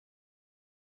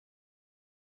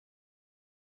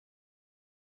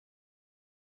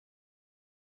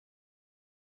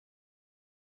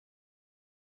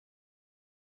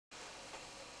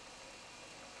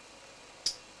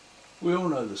We all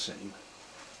know the scene.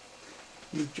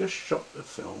 You've just shot a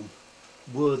film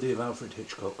worthy of Alfred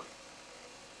Hitchcock.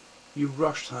 You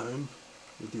rushed home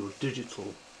with your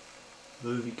digital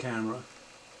movie camera.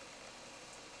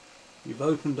 You've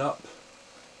opened up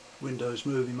Windows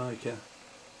Movie Maker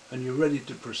and you're ready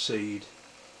to proceed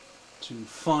to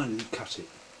finally cut it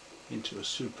into a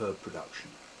superb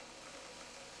production.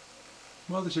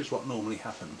 Well, this is what normally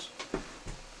happens.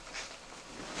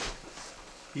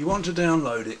 You want to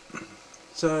download it,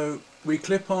 so we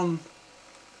clip on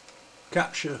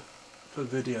Capture for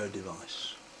Video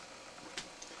device.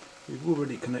 We've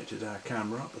already connected our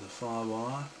camera up with a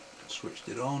FireWire, switched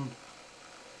it on,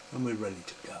 and we're ready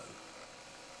to go.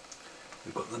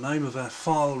 We've got the name of our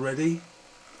file ready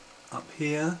up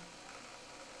here.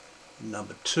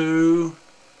 Number 2,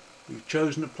 we've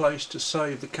chosen a place to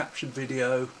save the captured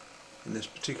video, in this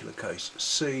particular case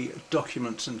C,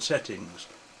 Documents and Settings,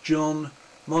 John,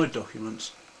 My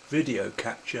Documents, Video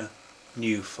Capture,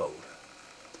 New Folder.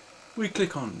 We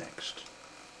click on Next.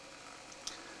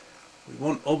 We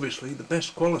want obviously the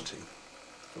best quality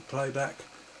for playback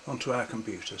onto our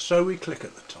computer, so we click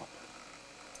at the top.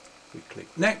 We click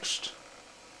Next.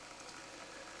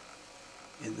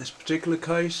 In this particular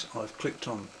case I've clicked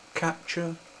on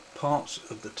Capture parts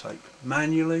of the tape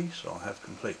manually, so I'll have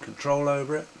complete control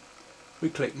over it. We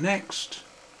click Next,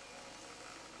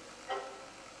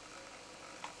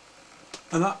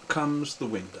 and up comes the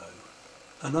window.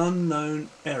 An unknown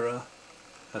error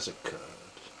has occurred.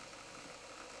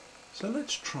 So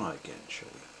let's try again, shall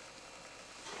we?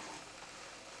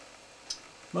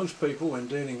 Most people, when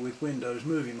dealing with Windows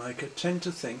Movie Maker, tend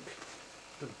to think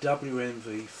of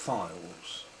WMV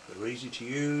files. They're easy to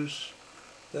use,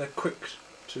 they're quick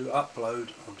to upload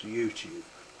onto YouTube.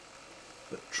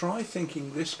 But try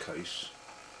thinking this case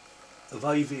of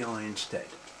AVI instead.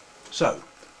 So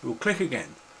we'll click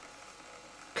again.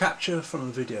 Capture from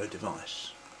a video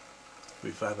device.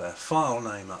 We have our file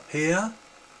name up here.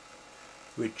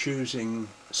 We're choosing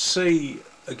C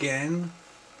again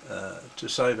to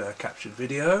save our captured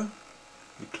video.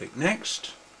 We click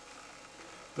Next.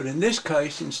 But in this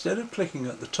case, instead of clicking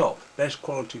at the top, best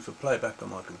quality for playback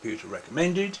on my computer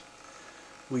recommended,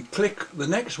 we click the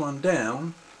next one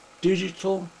down,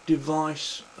 Digital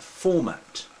Device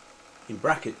Format, in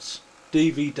brackets,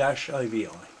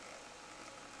 DV-AVI.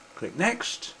 Click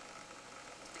Next.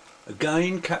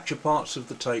 Again, capture parts of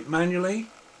the tape manually.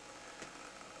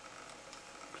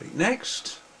 Click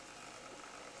Next.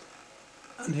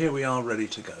 And here we are ready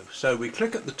to go. So we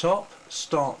click at the top,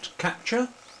 Start Capture.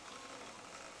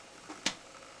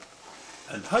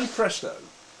 And hey presto,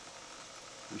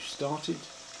 we've started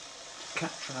to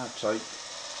capture our tape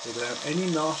without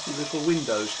any nasty little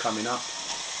windows coming up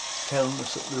telling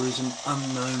us that there is an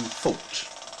unknown fault.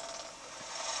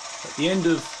 At the end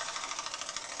of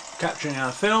capturing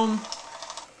our film,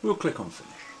 we'll click on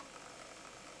Finish.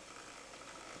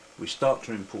 We start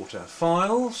to import our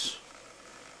files,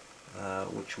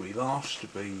 which we've asked to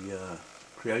be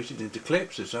created into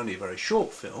clips. It's only a very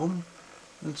short film,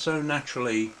 and so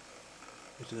naturally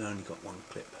it has only got one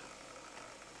clip.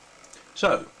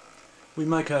 So we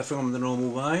make our film the normal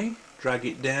way, drag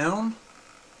it down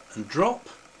and drop.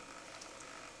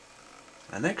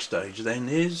 Our next stage then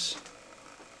is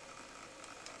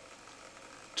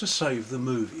to save the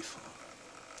movie file.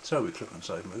 So we click on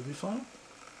Save Movie File,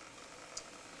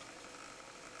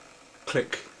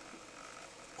 click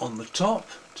on the top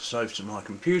to save to my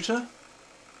computer.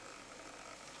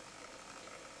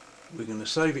 We're going to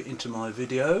save it into my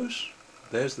videos.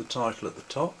 There's the title at the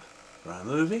top for our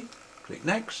movie. Click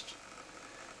Next.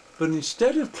 But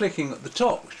instead of clicking at the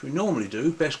top, which we normally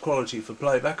do, best quality for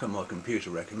playback on my computer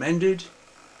recommended,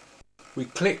 we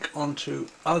click onto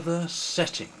Other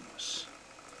Settings.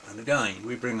 And again,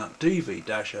 we bring up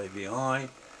DV-AVI,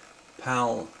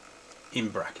 PAL in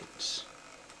brackets.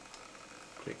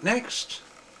 Click Next.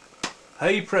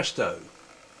 Hey presto,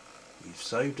 we've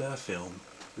saved our film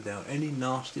without any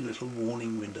nasty little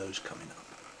warning windows coming up.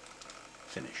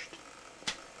 Finished.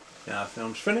 Now our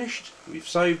film's finished, we've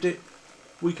saved it,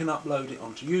 we can upload it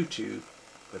onto YouTube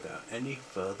without any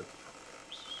further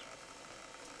problems.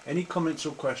 Any comments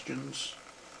or questions,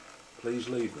 please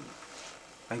leave them.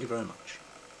 Thank you very much.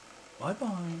 Bye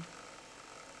bye.